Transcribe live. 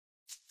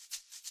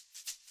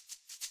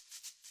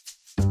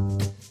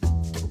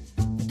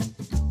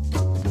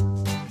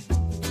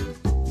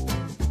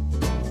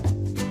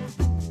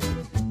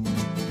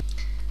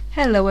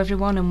Hello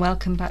everyone and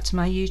welcome back to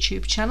my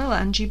YouTube channel,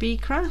 Angie B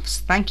Crafts.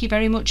 Thank you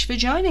very much for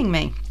joining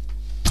me.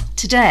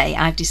 Today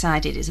I've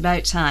decided it's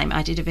about time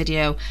I did a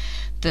video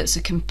that's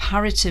a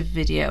comparative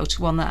video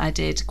to one that I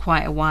did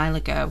quite a while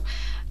ago.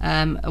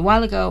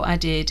 I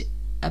did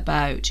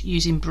about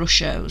using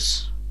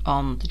Brushos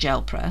on the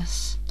gel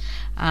press,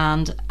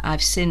 and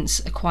I've since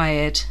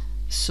acquired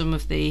some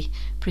of the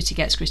Pretty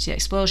Gets Gritty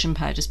Explosion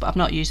powders, but I've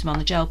not used them on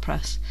the gel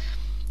press.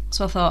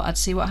 So I thought I'd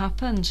see what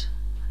happened.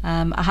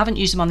 I haven't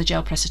used them on the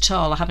gel press at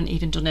all. I haven't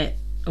even done it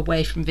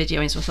away from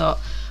videoing, so I thought,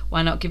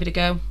 why not give it a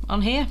go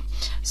on here?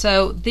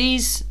 So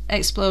these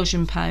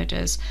Explosion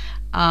powders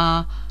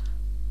they're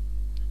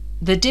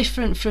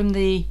different from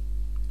the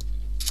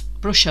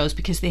Brushos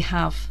because they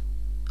have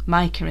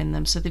mica in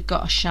them, so they've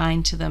got a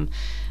shine to them.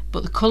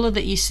 But the colour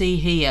that you see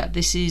here,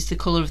 this is the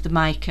colour of the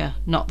mica,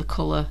 not the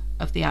colour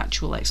of the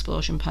actual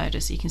Explosion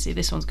powder. So you can see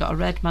this one's got a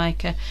red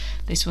mica,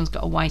 this one's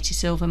got a whitey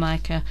silver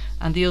mica,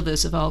 and the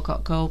others have all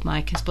got gold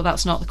micas, but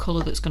that's not the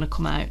colour that's going to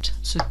come out.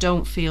 So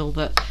don't feel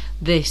that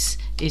this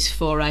is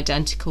 4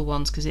 identical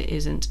ones, because it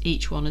isn't.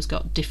 Each one has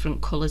got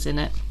different colours in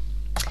it.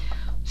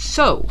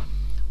 So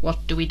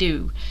what do we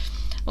do?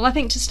 Well, I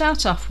think to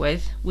start off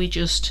with, we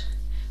just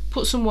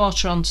put some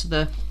water onto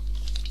the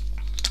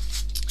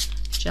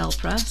gel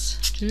press.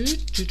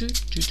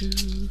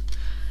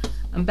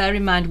 And bear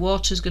in mind,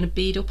 water is going to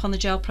bead up on the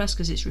gel press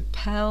because it's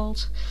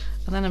repelled.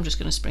 And then I'm just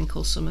going to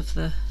sprinkle some of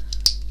the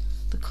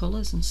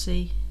colours and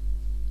see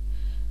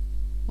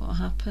what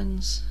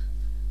happens.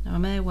 Now I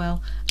may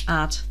well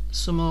add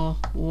some more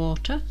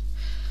water.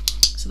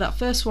 So that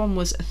first one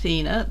was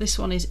Athena, this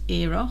one is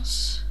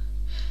Eros.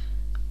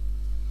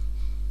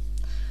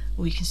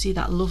 Oh, you can see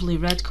that lovely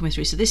red coming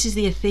through. So this is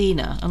the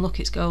Athena, and look,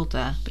 it's gold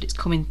there, but it's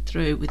coming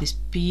through with this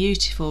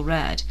beautiful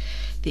red.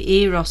 The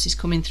Eros is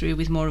coming through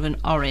with more of an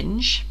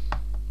orange.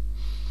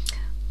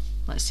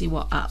 Let's see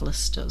what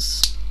Atlas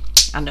does.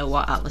 I know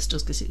what Atlas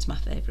does because it's my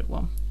favourite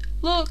one.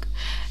 Look!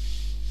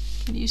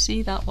 Can you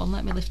see that one?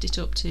 Let me lift it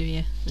up to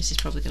you. This is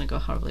probably going to go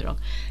horribly wrong.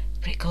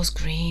 But it goes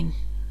green.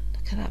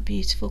 Look at that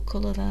beautiful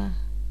colour there.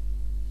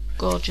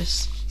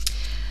 Gorgeous.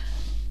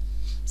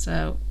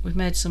 So we've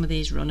made some of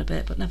these run a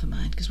bit, but never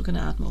mind, because we're going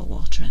to add more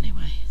water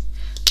anyway.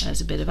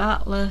 There's a bit of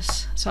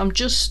Atlas. So I'm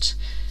just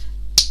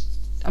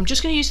going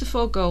to use the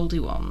 4 goldy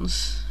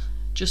ones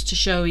just to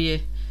show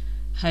you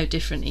how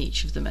different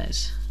each of them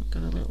is. I've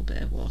got a little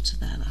bit of water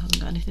there that hasn't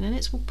got anything in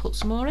it, so we'll put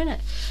some more in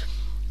it.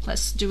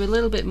 Let's do a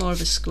little bit more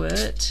of a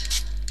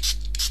squirt.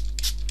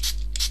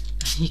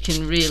 You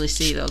can really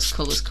see those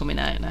colours coming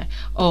out now.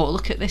 Oh,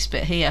 look at this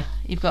bit here.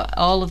 You've got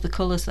all of the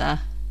colours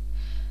there.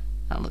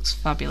 That looks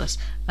fabulous.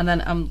 And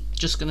then I'm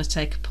just going to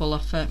take a pull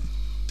off it.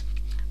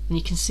 And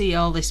you can see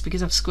all this,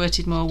 because I've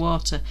squirted more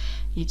water,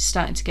 you're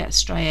starting to get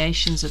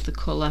striations of the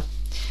colour.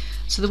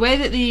 So the way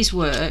that these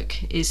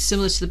work is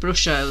similar to the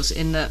Brushos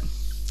in that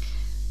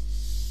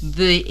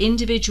the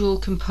individual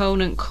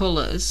component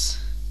colours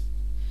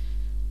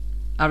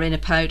are in a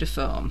powder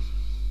form.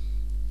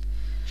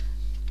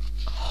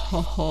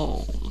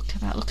 Oh, look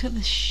at that, look at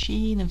the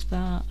sheen of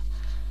that.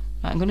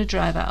 Right, I'm going to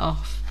dry that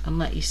off and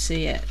let you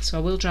see it. So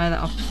I will dry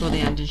that off before the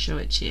end and show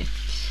it to you.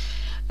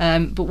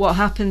 But what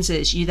happens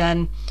is you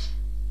then,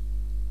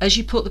 as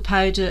you put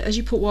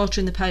water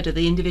in the powder,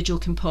 the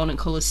individual component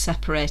colours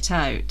separate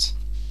out.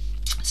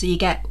 So you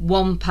get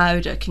one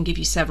powder can give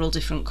you several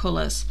different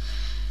colours.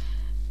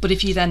 But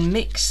if you then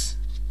mix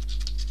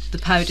the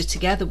powder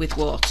together with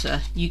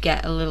water, you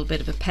get a little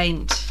bit of a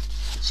paint.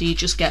 So you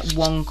just get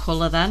one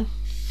colour then,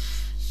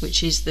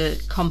 which is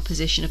the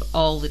composition of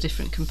all the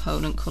different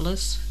component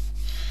colours.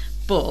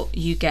 But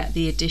you get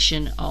the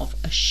addition of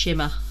a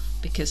shimmer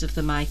because of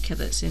the mica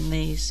that's in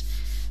these,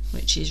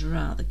 which is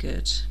rather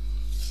good.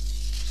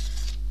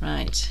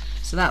 Right,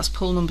 so that's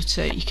pull number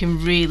 2. You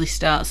can really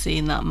start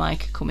seeing that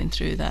mica coming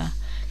through there.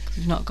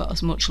 We've not got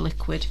as much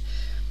liquid.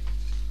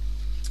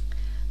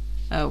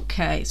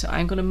 Okay, so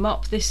I'm going to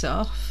mop this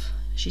off,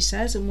 she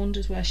says, and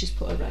wonders where she's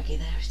put a raggy.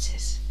 There it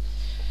is.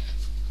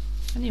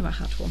 I knew I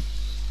had one.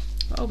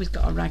 I've always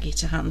got a raggy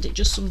to hand, it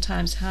just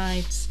sometimes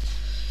hides.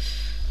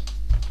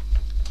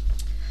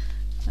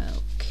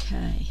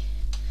 Okay,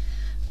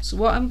 so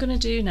what I'm going to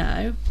do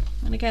now,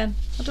 and again,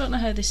 I don't know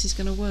how this is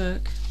going to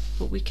work,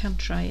 but we can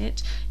try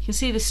it. You can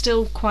see there's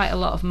still quite a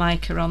lot of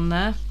mica on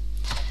there,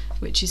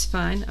 which is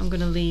fine. I'm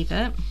going to leave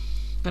it.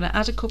 I'm going to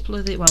add a couple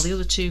of the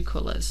other 2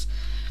 colours.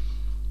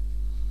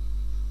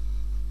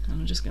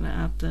 I'm just going to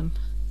add them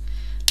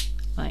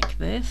like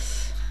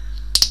this,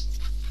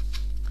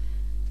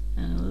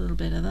 and a little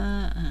bit of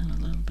that, and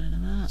a little bit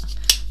of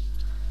that.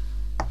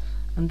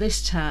 And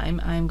this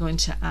time I'm going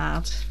to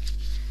add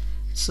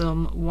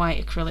some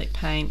white acrylic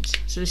paint.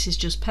 So this is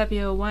just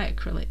Pebeo white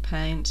acrylic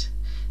paint.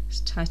 It's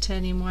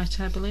titanium white,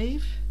 I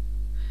believe.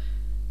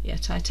 Yeah,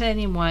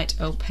 titanium white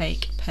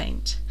opaque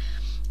paint.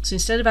 So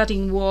instead of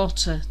adding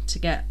water to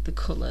get the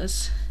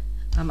colours,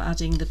 I'm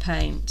adding the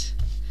paint.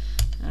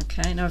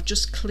 Okay, now I've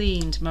just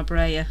cleaned my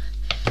brayer,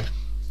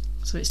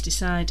 so it's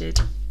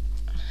decided.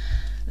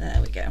 There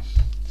we go.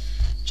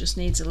 Just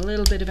needs a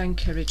little bit of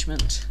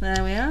encouragement.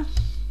 There we are.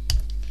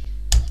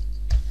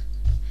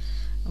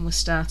 and we're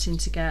starting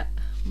to get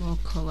more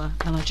colour,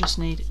 and I just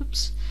need,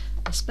 oops,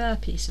 a spare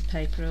piece of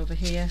paper over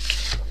here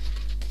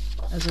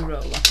as a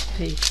roll-off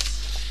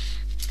piece.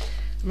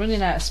 I'm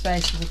running out of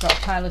space because I've got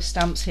a pile of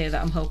stamps here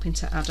that I'm hoping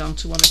to add on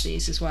to one of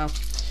these as well.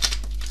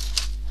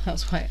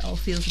 That's why it all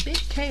feels a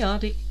bit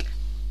chaotic.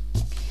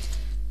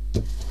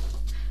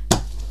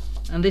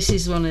 And this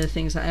is one of the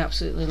things that I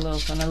absolutely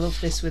love, and I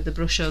love this with the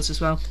Brushos as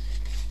well.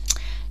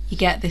 You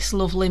get this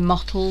lovely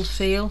mottled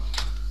feel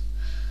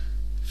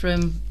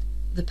from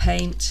the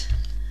paint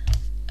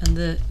and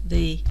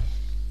the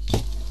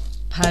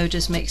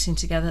powders mixing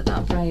together.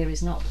 That brayer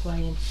is not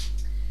playing.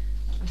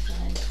 Let me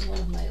find one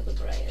of my other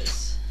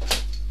brayers.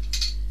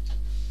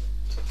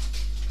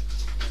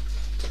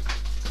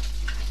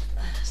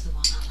 That's the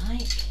one I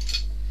like.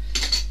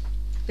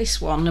 This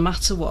one, no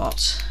matter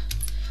what,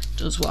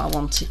 does what I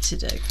want it to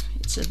do.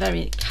 It's a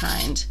very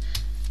kind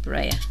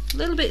brayer. A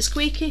little bit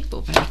squeaky,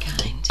 but very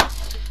kind.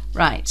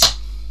 Right,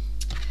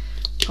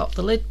 pop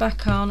the lid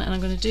back on, and I'm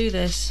going to do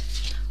this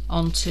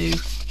onto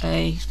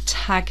a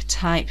tag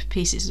type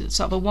piece. It's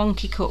sort of a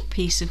wonky cut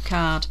piece of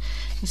card.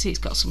 You can see it's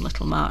got some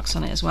little marks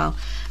on it as well.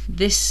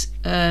 This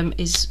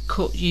is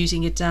cut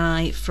using a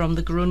die from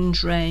the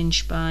Grunge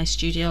range by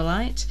Studio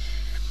Light.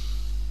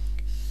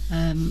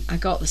 I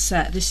got the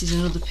set. This is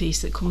another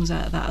piece that comes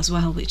out of that as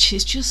well, which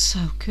is just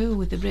so cool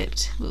with the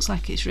ripped, looks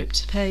like it's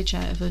ripped a page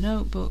out of a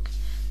notebook.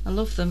 I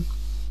love them.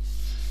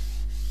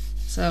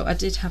 So I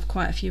did have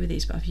quite a few of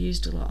these, but I've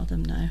used a lot of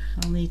them now.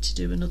 I'll need to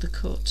do another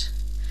cut.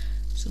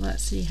 So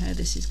let's see how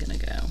this is going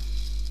to go.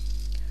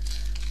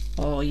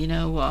 Oh, you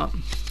know what?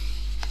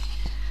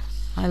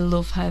 I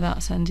love how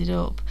that's ended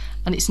up.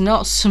 And it's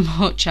not so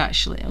much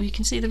actually. Oh, you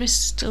can see there is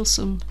still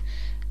some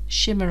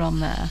shimmer on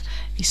there.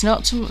 It's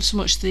not so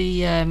much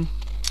the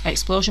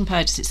Explosion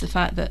Powders, it's the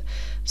fact that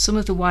some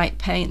of the white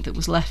paint that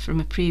was left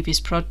from a previous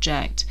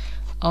project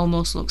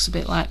almost looks a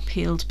bit like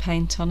peeled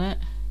paint on it,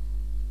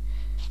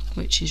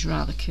 which is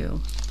rather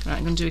cool. Right,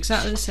 I'm going to do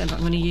exactly the same, but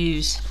I'm going to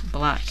use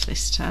black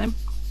this time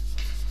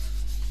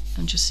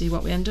and just see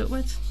what we end up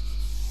with.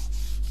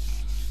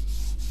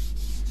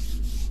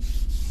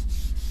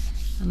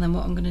 And then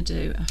what I'm going to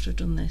do after I've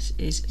done this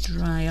is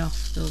dry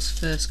off those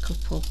first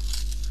couple.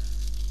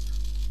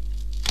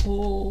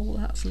 Oh,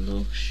 that's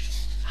lush.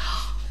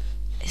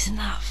 Isn't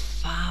that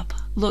fab?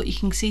 Look, you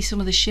can see some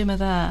of the shimmer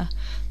there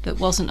that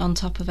wasn't on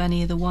top of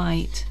any of the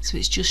white, so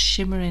it's just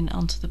shimmering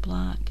onto the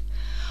black.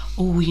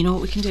 Oh, you know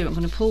what we can do? I'm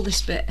going to pull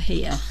this bit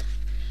here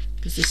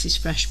because this is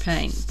fresh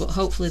paint, but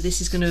hopefully this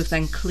is going to have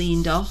then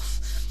cleaned off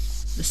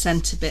the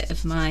centre bit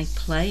of my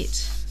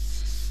plate.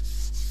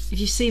 If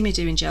you've seen me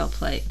doing gel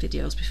plate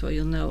videos before,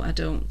 you'll know I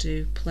don't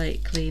do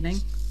plate cleaning.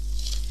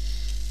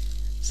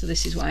 So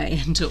this is why I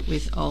end up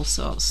with all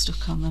sorts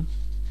stuck on them.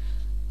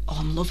 Oh,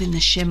 I'm loving the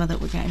shimmer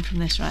that we're getting from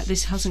this. Right,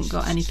 this hasn't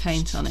got any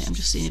paint on it. I'm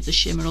just seeing if the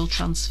shimmer will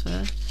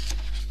transfer.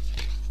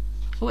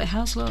 Oh, it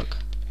has, look.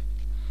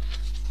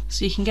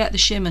 So you can get the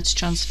shimmer to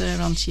transfer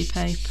onto your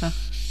paper.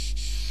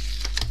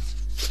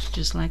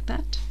 Just like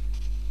that.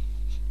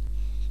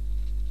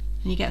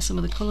 And you get some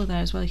of the colour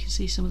there as well. You can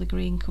see some of the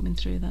green coming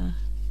through there.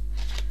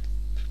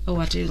 Oh,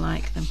 I do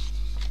like them.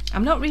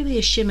 I'm not really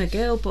a shimmer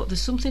girl, but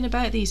there's something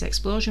about these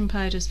Explosion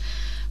powders.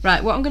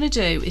 Right, what I'm going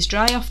to do is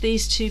dry off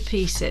these two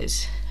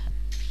pieces.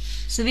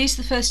 So these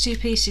are the first two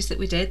pieces that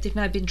we did. They've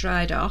now been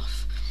dried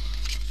off.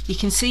 You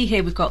can see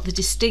here we've got the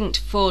distinct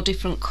 4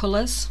 different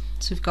colours.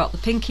 So we've got the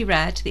pinky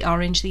red, the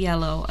orange, the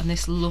yellow, and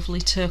this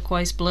lovely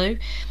turquoise blue.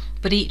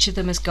 But each of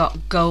them has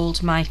got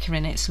gold mica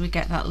in it, so we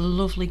get that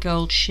lovely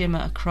gold shimmer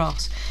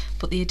across.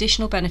 But the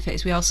additional benefit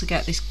is we also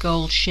get this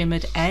gold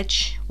shimmered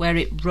edge where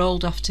it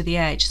rolled off to the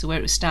edge, so where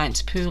it was starting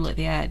to pool at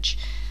the edge.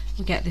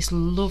 We get this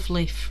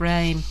lovely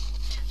frame.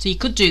 So you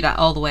could do that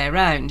all the way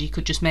around. You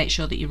could just make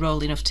sure that you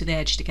roll enough to the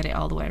edge to get it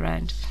all the way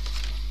around.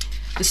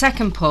 The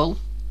second pull,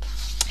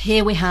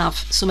 here we have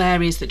some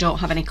areas that don't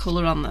have any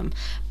colour on them,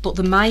 but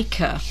the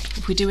mica,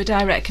 if we do a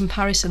direct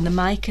comparison, the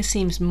mica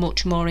seems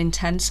much more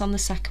intense on the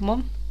second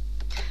one.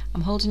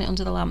 I'm holding it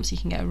under the lamp so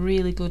you can get a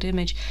really good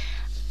image.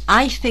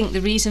 I think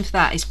the reason for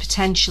that is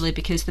potentially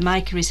because the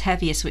mica is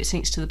heavier, so it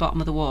sinks to the bottom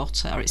of the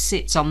water, or it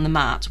sits on the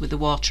mat with the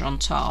water on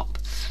top.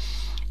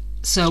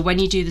 So when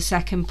you do the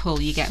second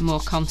pull you get more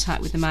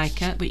contact with the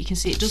mica, but you can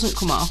see it doesn't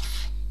come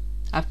off.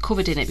 I've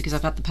covered in it because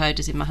I've had the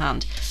powders in my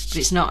hand, but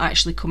it's not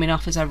actually coming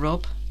off as I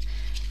rub.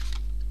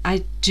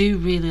 I do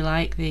really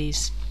like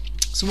these.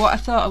 So what I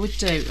thought I would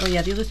do, oh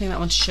yeah, the other thing that I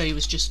want to show you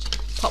was just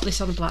pop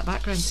this on a black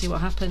background and see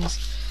what happens.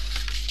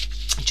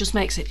 It just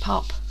makes it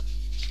pop.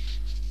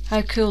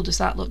 How cool does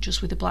that look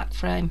just with a black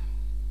frame?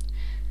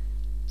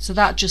 So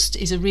that just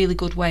is a really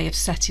good way of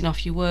setting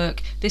off your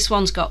work. This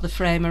one's got the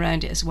frame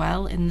around it as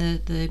well in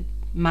the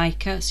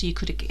mica, so you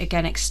could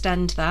again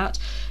extend that.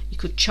 You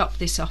could chop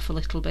this off a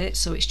little bit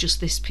so it's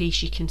just this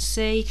piece you can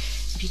see.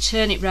 If you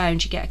turn it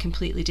round you get a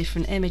completely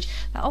different image.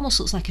 That almost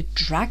looks like a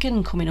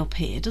dragon coming up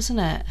here, doesn't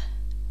it?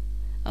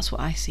 That's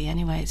what I see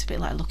anyway. It's a bit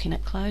like looking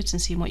at clouds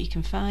and seeing what you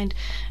can find.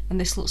 And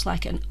this looks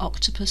like an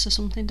octopus or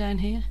something down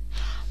here.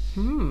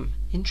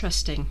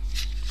 Interesting.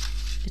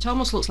 It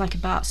almost looks like a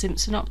Bart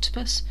Simpson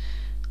octopus.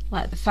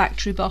 like the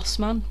factory boss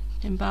man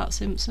in Bart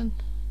Simpson,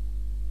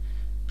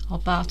 or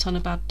Bart on a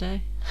bad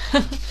day.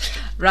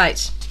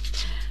 Right,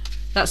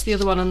 that's the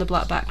other one on the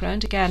black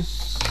background. Again,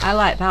 I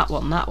like that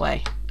one that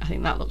way. I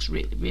think that looks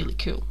really, really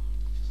cool.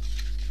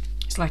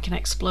 It's like an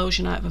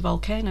explosion out of a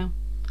volcano.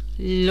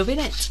 Loving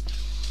it.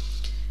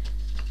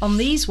 On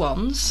these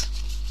ones,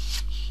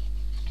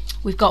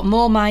 we've got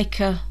more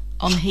mica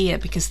on here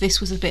because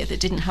this was a bit that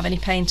didn't have any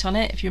paint on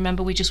it. If you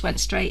remember, we just went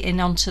straight in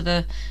onto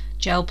the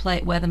gel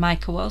plate where the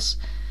mica was.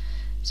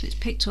 So it's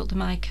picked up the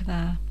mica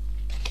there.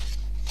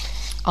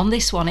 On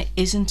this one, it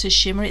isn't as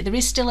shimmery. There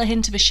is still a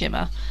hint of a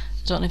shimmer.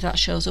 I don't know if that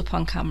shows up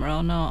on camera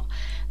or not.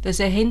 There's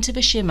a hint of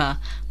a shimmer,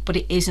 but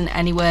it isn't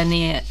anywhere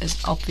near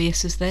as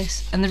obvious as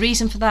this. And the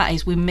reason for that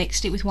is we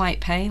mixed it with white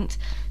paint.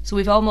 So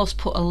we've almost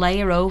put a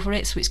layer over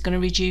it, so it's going to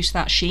reduce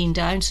that sheen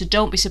down. So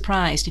don't be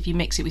surprised if you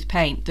mix it with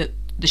paint that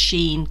the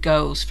sheen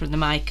goes from the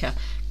mica,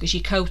 because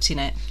you're coating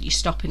it, you're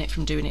stopping it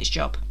from doing its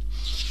job.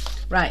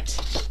 Right.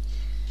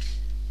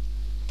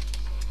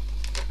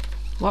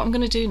 What I'm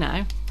going to do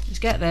now is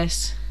get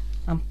this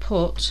and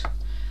put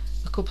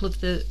a couple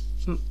of the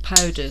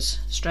powders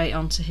straight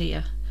onto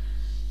here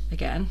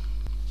again.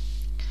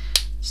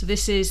 So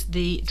this is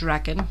the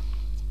Dragon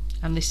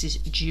and this is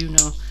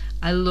Juno.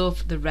 I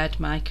love the red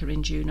mica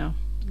in Juno,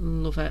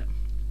 love it.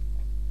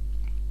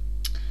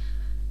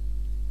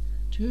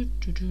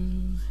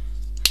 And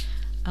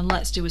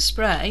let's do a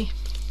spray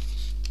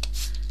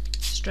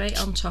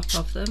straight on top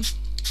of them.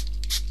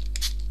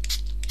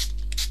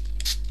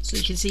 So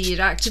you can see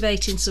you're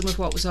activating some of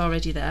what was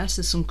already there,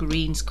 so there's some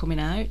greens coming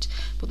out,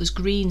 but there's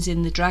greens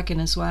in the Dragon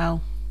as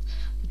well.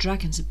 The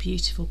Dragon's a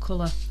beautiful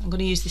colour. I'm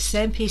going to use the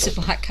same piece of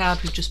black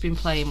card we've just been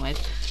playing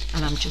with,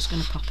 and I'm just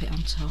going to pop it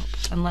on top,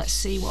 and let's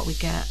see what we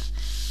get.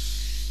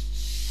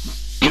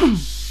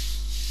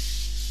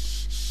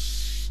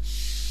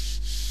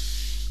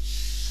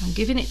 I'm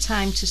giving it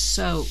time to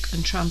soak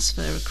and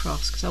transfer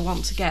across because I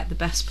want to get the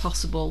best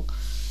possible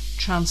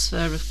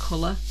transfer of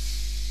colour.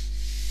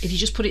 If you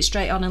just put it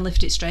straight on and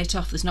lift it straight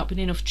off, there's not been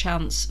enough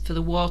chance for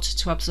the water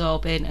to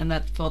absorb in, and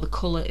therefore the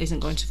colour isn't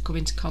going to come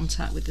into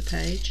contact with the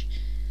page.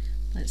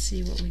 Let's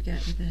see what we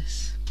get with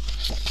this.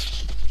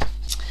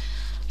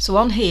 So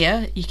on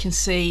here you can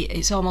see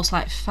it's almost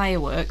like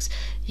fireworks.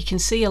 You can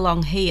see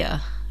along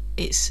here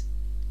it's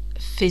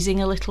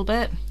fizzing a little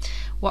bit.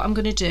 What I'm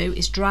going to do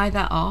is dry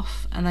that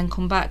off and then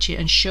come back to you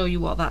and show you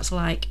what that's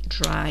like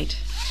dried.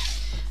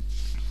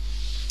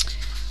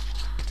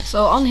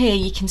 So on here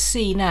you can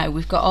see now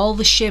we've got all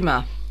the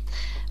shimmer,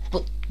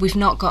 but we've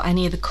not got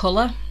any of the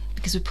colour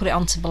because we put it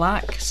onto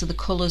black. So the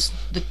colours,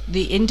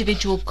 the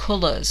individual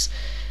colours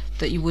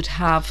that you would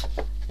have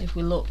if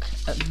we look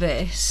at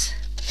this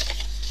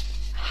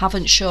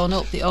haven't shown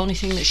up. The only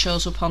thing that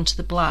shows up onto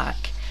the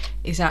black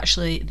is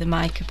actually the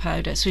mica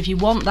powder. So if you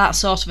want that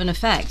sort of an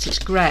effect, it's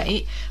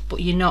great, but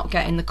you're not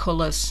getting the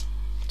colours.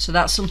 So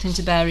that's something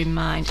to bear in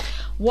mind.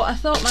 What I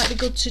thought might be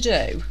good to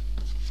do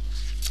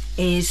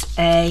is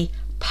a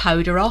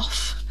powder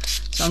off.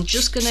 So I'm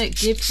just going to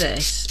give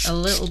this a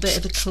little bit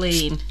of a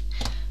clean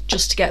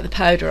just to get the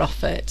powder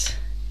off it.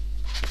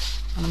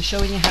 And I'm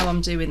showing you how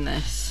I'm doing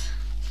this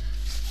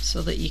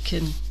so that you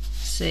can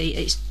see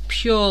it's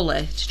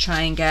purely to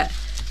try and get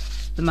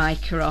the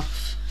mica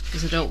off,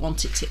 because I don't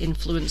want it to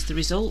influence the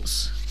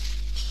results.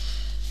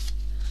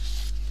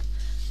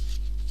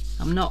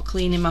 I'm not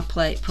cleaning my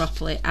plate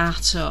properly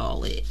at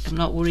all. I'm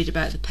not worried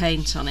about the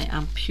paint on it.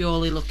 I'm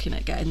purely looking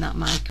at getting that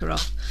mica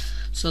off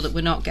so that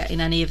we're not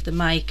getting any of the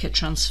mica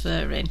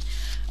transferring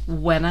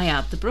when I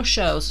add the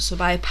Brushos. So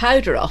by a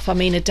powder off, I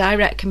mean a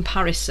direct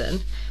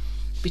comparison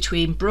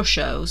between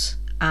Brushos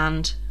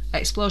and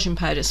Explosion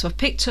Powders. So I've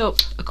picked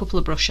up a couple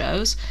of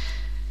Brushos.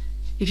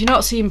 If you've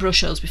not seen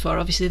Brushos before,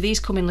 obviously these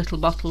come in little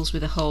bottles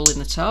with a hole in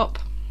the top,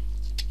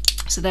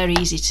 so they're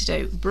easy to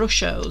do.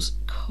 Brushos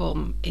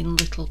come in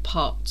little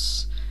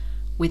pots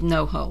with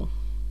no hole.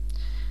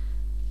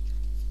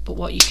 But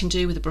what you can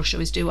do with a Brusho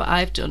is do what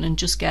I've done and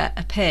just get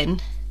a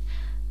pin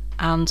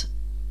and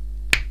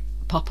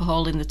pop a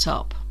hole in the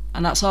top,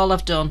 and that's all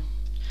I've done.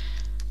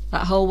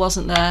 That hole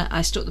wasn't there,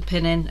 I stuck the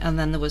pin in and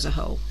then there was a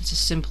hole. It's as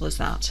simple as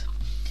that.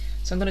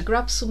 So I'm going to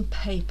grab some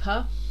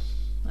paper.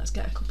 Let's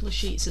get a couple of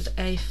sheets of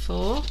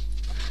A4.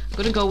 I'm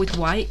going to go with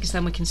white because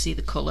then we can see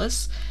the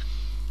colours,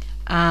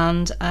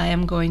 and I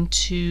am going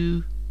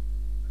to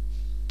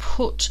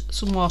put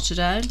some water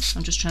down.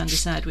 I'm just trying to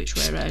decide which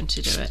way around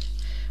to do it.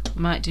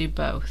 We might do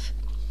both.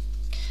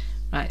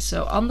 Right,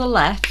 so on the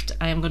left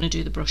I am going to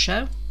do the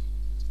Brusho.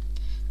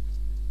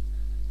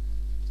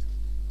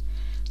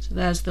 So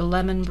there's the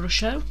lemon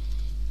Brusho,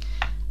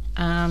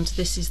 and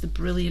this is the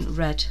brilliant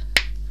red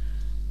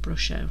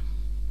Brusho.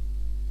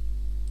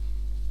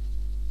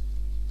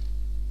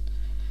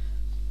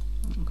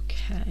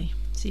 Okay,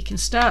 so you can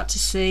start to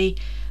see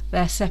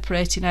they're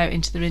separating out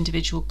into their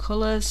individual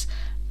colours,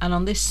 and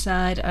on this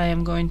side I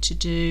am going to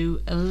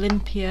do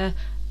Olympia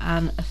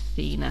and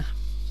Athena.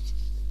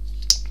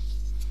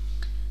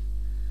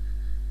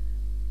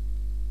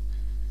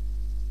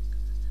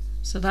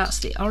 So that's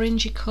the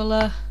orangey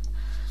colour,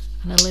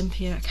 And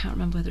Olympia, I can't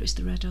remember whether it's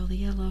the red or the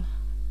yellow.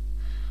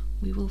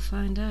 We will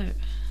find out.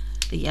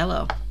 The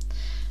yellow.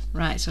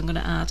 Right, so I'm going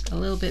to add a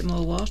little bit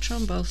more water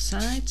on both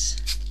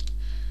sides.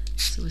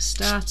 So we're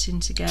starting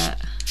to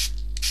get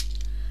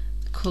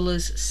the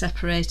colours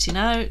separating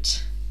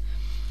out.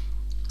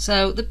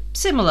 So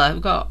similar,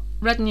 we've got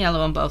red and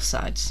yellow on both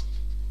sides,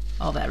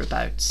 or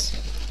thereabouts.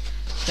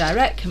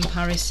 Direct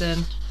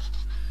comparison.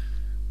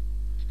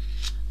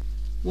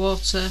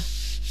 Water,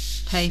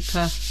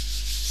 paper,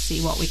 see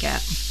what we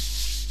get.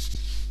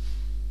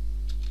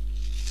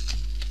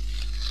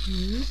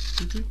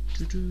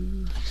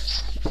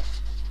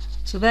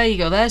 So there you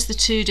go, there's the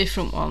two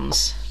different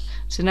ones.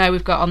 So now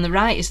we've got on the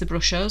right is the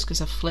Brushos,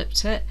 because I've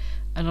flipped it,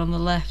 and on the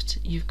left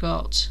you've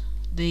got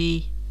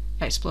the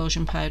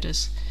Explosion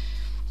Powders.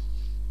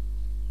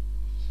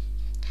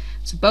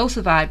 So both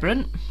are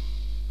vibrant.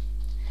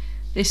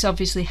 This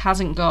obviously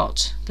hasn't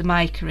got the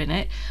mica in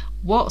it.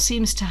 What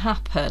seems to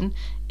happen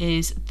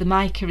is the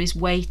mica is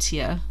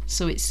weightier,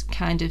 so it's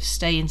kind of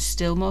staying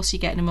still more, so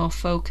you're getting a more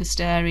focused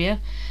area,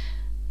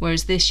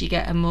 whereas this you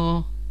get a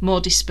more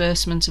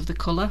disbursement of the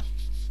colour.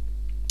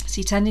 So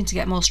you're tending to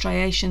get more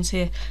striations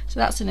here. So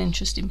that's an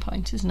interesting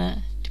point, isn't it?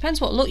 Depends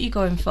what look you're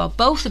going for.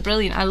 Both are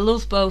brilliant. I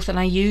love both and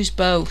I use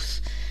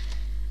both.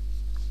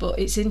 But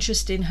it's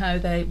interesting how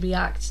they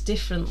react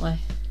differently.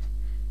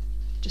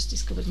 Just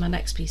discovered my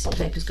next piece of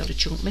paper's got a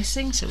chunk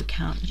missing, so we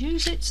can't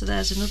use it. So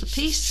there's another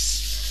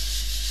piece.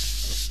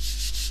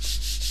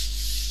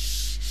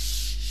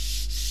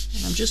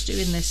 And I'm just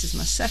doing this as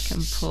my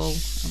second pull,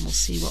 and we'll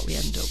see what we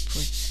end up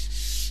with.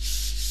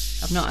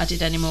 I've not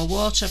added any more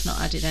water, I've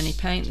not added any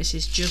paint. This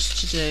is just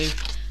to do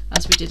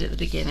as we did at the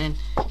beginning.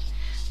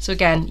 So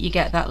again, you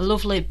get that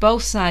lovely,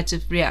 both sides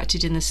have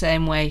reacted in the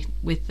same way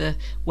with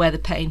where the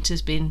paint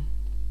has been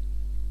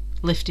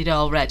lifted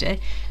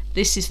already.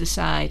 This is the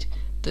side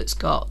that's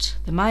got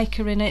the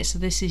mica in it, so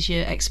this is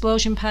your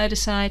Explosion Powder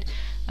side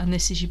and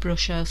this is your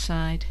Brusho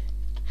side.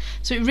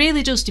 So it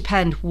really does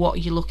depend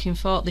what you're looking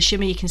for. The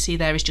shimmer you can see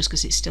there is just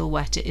because it's still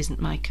wet, it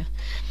isn't mica.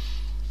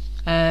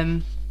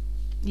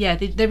 Yeah,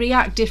 they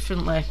react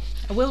differently.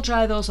 I will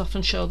dry those off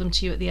and show them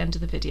to you at the end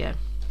of the video.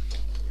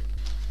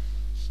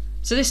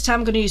 So this time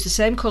I'm going to use the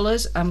same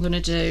colours. I'm going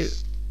to do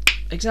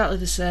exactly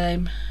the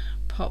same.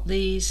 Pop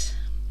the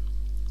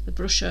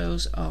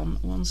Brushos on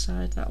one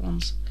side, that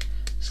one's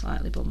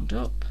slightly bunged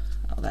up.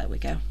 Oh, there we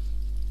go.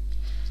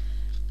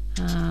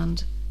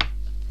 And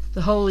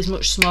the hole is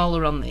much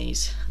smaller on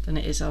these than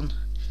it is on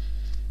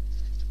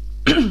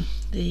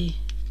the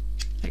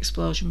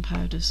Explosion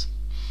Powders.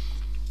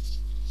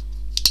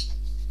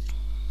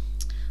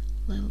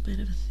 A little bit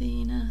of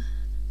Athena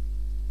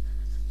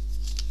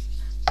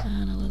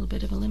and a little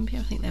bit of Olympia.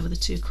 I think they were the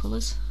two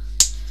colours.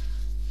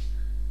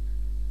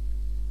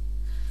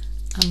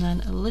 And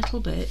then a little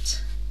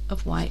bit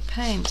of white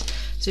paint.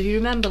 So if you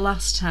remember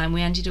last time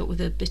we ended up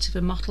with a bit of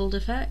a mottled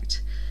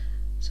effect.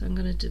 So I'm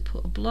going to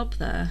put a blob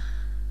there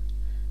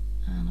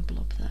and a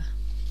blob there.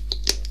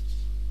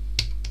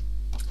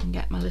 And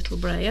get my little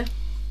brayer.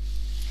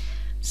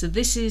 So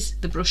this is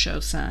the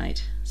Brusho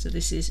side. So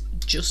this is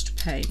just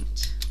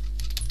paint.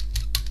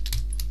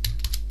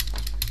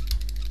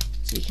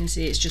 So you can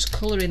see it's just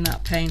colouring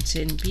that paint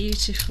in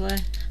beautifully.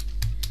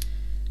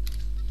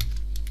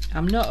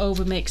 I'm not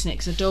over mixing it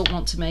because I don't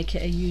want to make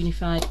it a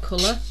unified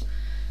colour.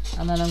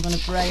 And then I'm going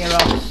to brayer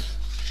off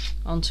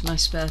onto my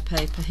spare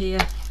paper here.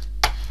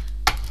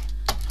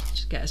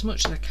 Just get as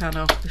much as I can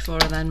off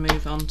before I then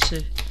move on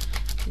to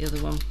the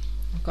other one.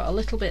 I've got a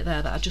little bit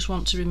there that I just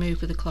want to remove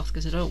with the cloth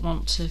because I don't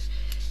want to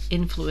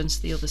influence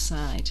the other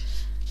side.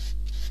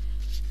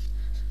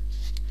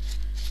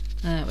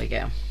 There we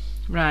go.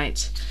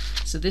 Right,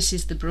 so this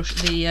is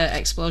the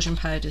Explosion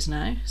Powders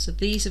now. So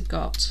these have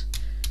got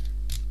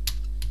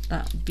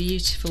that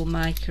beautiful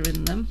mica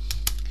in them.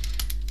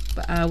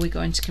 But are we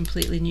going to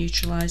completely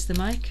neutralise the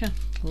mica?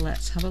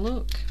 Let's have a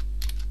look.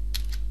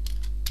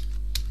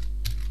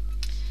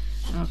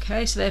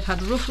 Okay, so they've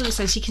had roughly the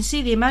same. So you can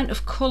see the amount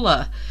of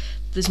colour.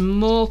 There's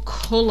more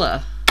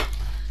colour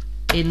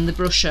in the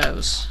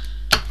Brushos.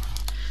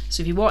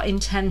 So if you want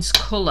intense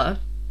colour,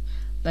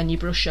 then your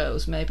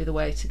Brushos may be the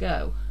way to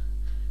go.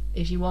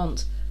 If you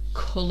want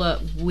colour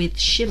with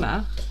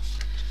shimmer,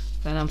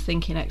 then I'm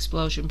thinking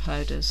Explosion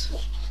Powders.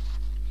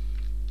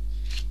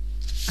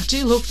 I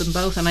do love them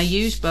both and I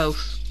use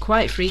both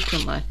quite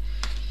frequently.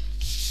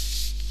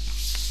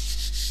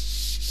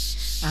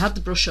 I had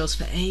the Brushos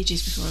for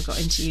ages before I got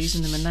into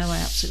using them and now I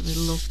absolutely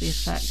love the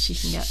effects you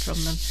can get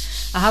from them.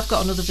 I have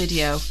got another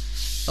video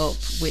up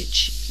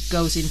which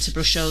goes into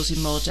Brushos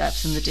in more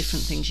depth and the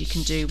different things you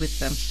can do with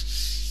them.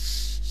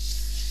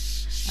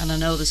 And I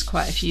know there's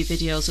quite a few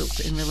videos up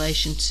in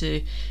relation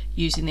to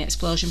using the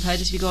Explosion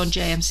Powders. If you go on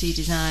JMC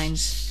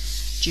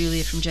Designs,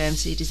 Julia from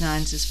JMC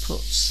Designs has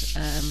put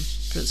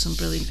some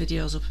brilliant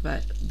videos up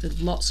about the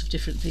lots of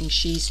different things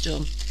she's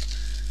done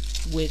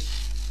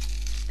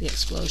with the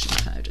Explosion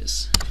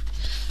Powders.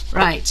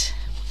 Right,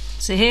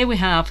 so here we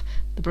have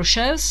the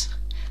Brushos.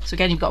 So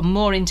again, you've got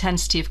more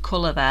intensity of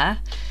colour there,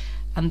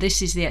 and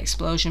this is the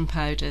Explosion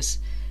Powders.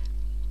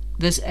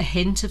 There's a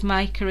hint of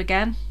mica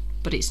again,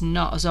 but it's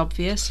not as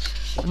obvious.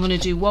 I'm going to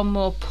do one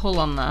more pull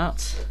on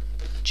that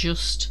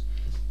just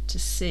to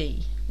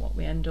see what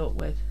we end up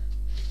with,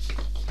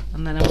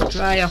 and then I will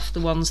dry off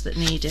the ones that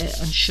need it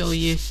and show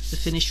you the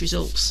finished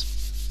results.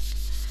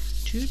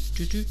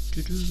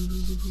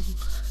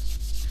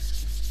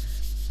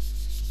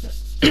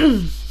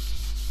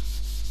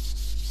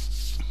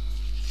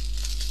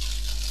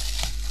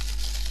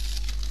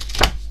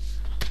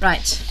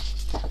 Right,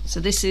 so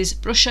this is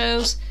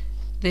Brushos,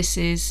 this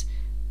is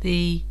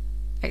the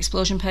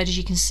Explosion Powders.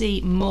 You can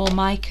see more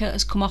mica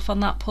has come off on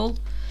that pull,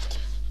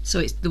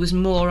 so there was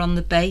more on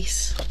the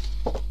base,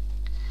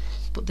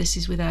 but this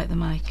is without the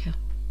mica.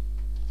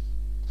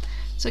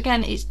 So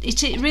again,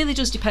 it really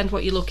does depend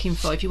what you're looking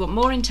for. If you want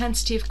more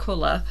intensity of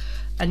colour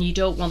and you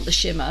don't want the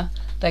shimmer,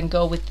 then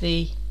go with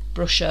the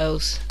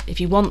Brushos. If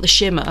you want the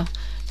shimmer,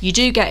 you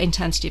do get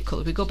intensity of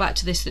colour. If we go back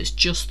to this, that's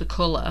just the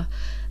colour.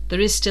 There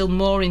is still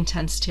more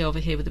intensity over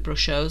here with the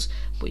Brushos,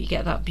 but you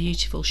get that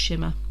beautiful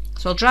shimmer.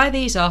 So I'll dry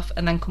these off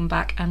and then come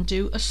back and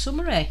do a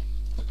summary.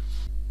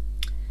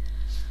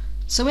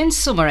 So in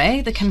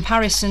summary, the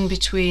comparison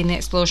between the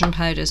Explosion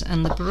Powders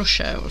and the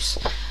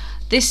Brushos.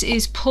 This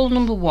is pull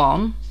number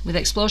 1 with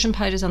Explosion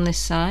Powders on this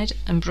side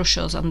and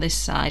Brushos on this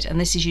side, and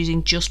this is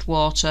using just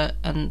water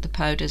and the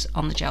powders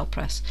on the gel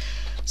press.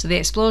 So the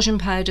Explosion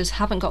Powders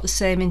haven't got the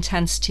same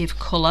intensity of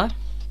colour,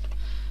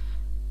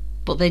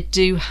 but they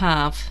do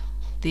have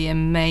the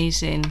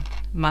amazing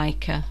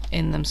mica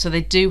in them, so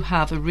they do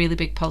have a really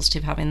big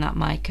positive having that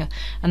mica.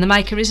 And the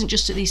mica isn't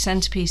just at these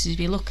centerpieces. If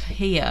you look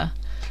here,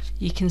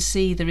 you can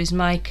see there is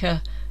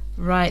mica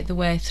right the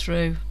way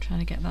through. I'm trying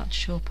to get that to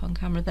show up on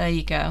camera. There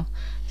you go.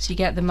 So you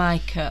get the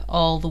mica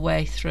all the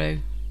way through.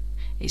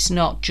 It's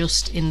not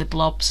just in the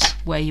blobs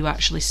where you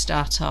actually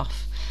start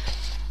off.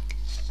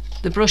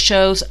 The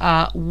Brushos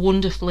are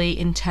wonderfully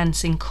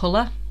intense in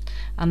colour,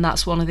 and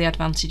that's one of the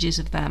advantages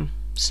of them.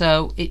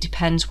 So it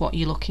depends what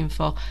you're looking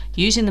for.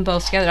 Using them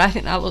both together, I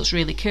think that looks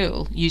really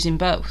cool, using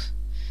both.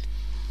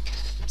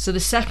 So the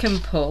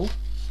second pull,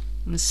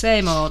 in the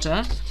same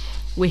order,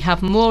 we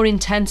have more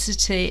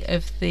intensity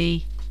of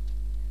the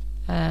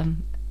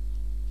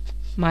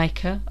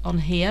mica on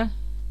here,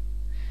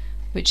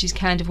 which is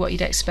kind of what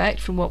you'd expect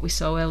from what we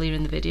saw earlier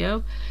in the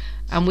video.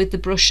 And with the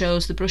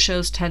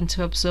Brushos tend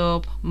to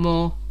absorb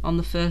more on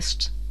the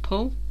first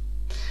pull.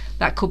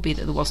 That could be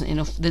that there wasn't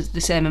enough,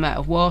 the same amount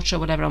of water or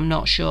whatever, I'm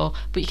not sure.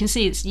 But you can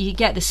see you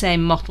get the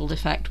same mottled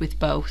effect with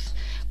both.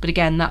 But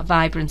again, that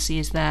vibrancy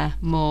is there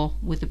more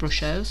with the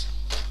Brushos.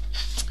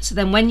 So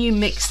then when you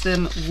mix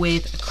them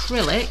with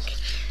acrylic,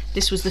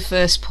 this was the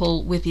first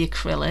pull with the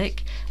acrylic.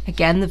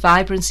 Again, the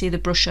vibrancy of the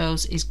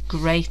Brushos is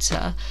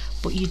greater,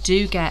 but you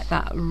do get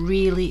that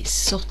really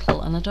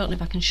subtle, and I don't know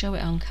if I can show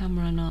it on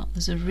camera or not,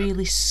 there's a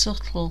really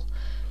subtle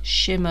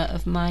shimmer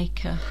of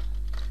mica.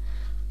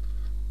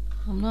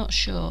 I'm not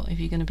sure if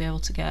you're going to be able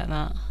to get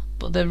that,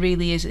 but there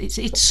really is.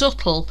 It's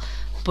subtle,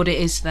 but it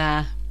is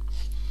there.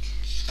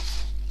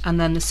 And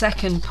then the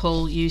second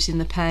pull using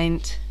the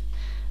paint,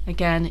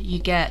 again,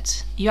 you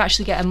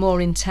actually get a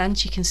more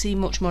intense, you can see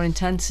much more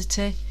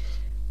intensity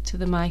to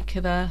the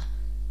mica there.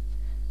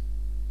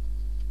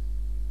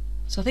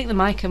 So I think the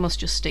mica must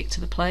just stick to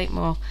the plate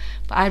more,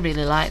 but I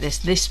really like this.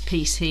 This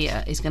piece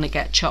here is going to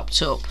get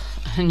chopped up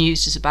and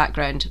used as a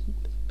background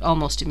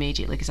almost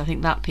immediately, because I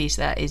think that piece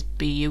there is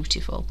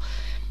beautiful.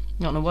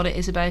 I don't know what it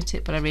is about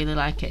it, but I really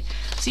like it.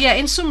 So yeah,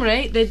 in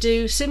summary, they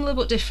do similar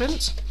but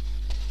different.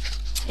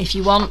 If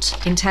you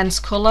want intense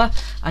colour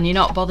and you're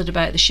not bothered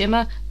about the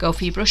shimmer, go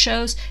for your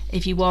Brushos.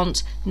 If you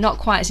want not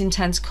quite as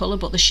intense colour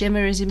but the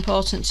shimmer is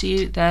important to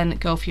you, then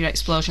go for your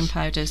Explosion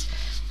Powders.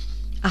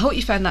 I hope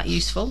you found that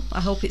useful. I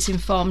hope it's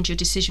informed your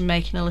decision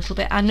making a little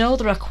bit. I know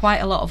there are quite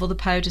a lot of other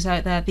powders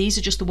out there. These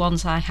are just the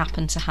ones I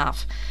happen to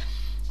have.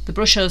 The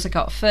Brushos I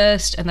got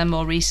first, and then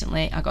more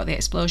recently I got the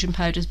Explosion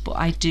Powders, but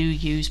I do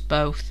use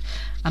both,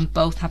 and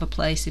both have a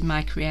place in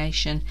my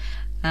creation.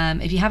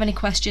 If you have any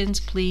questions,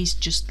 please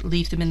just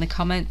leave them in the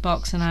comment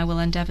box and I will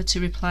endeavour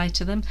to reply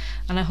to them,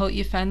 and I hope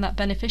you found that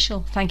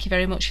beneficial. Thank you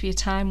very much for your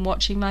time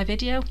watching my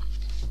video.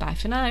 Bye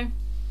for now.